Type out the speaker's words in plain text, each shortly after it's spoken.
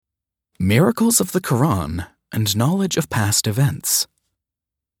Miracles of the Quran and knowledge of past events.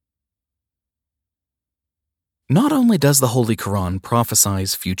 Not only does the Holy Quran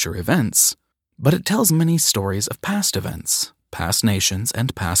prophesize future events, but it tells many stories of past events, past nations,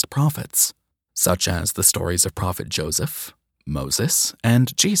 and past prophets, such as the stories of Prophet Joseph, Moses,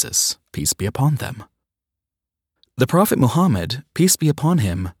 and Jesus, peace be upon them. The Prophet Muhammad, peace be upon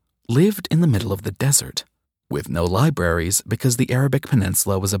him, lived in the middle of the desert, with no libraries because the Arabic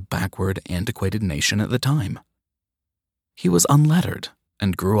Peninsula was a backward, antiquated nation at the time. He was unlettered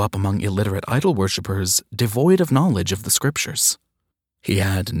and grew up among illiterate idol worshippers devoid of knowledge of the scriptures. He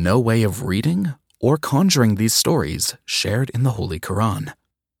had no way of reading or conjuring these stories shared in the Holy Quran.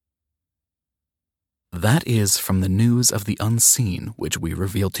 That is from the news of the unseen which we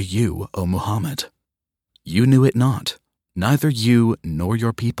reveal to you, O Muhammad. You knew it not, neither you nor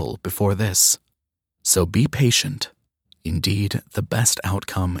your people before this. So be patient. Indeed, the best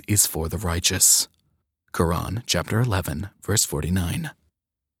outcome is for the righteous. Quran, chapter 11, verse 49.